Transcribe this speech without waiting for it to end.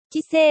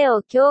知性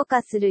を強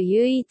化する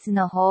唯一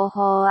の方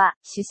法は、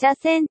取捨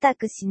選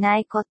択しな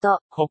いこ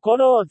と、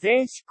心を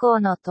全思考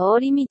の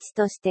通り道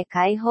として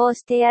解放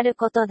してやる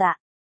ことだ。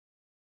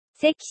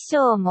関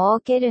所を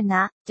設ける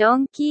な、ジョ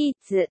ン・キー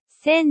ツ、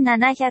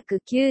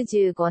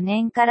1795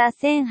年から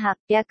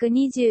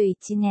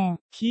1821年、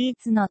キー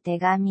ツの手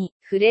紙、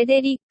フレ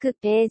デリック・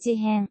ページ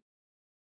編。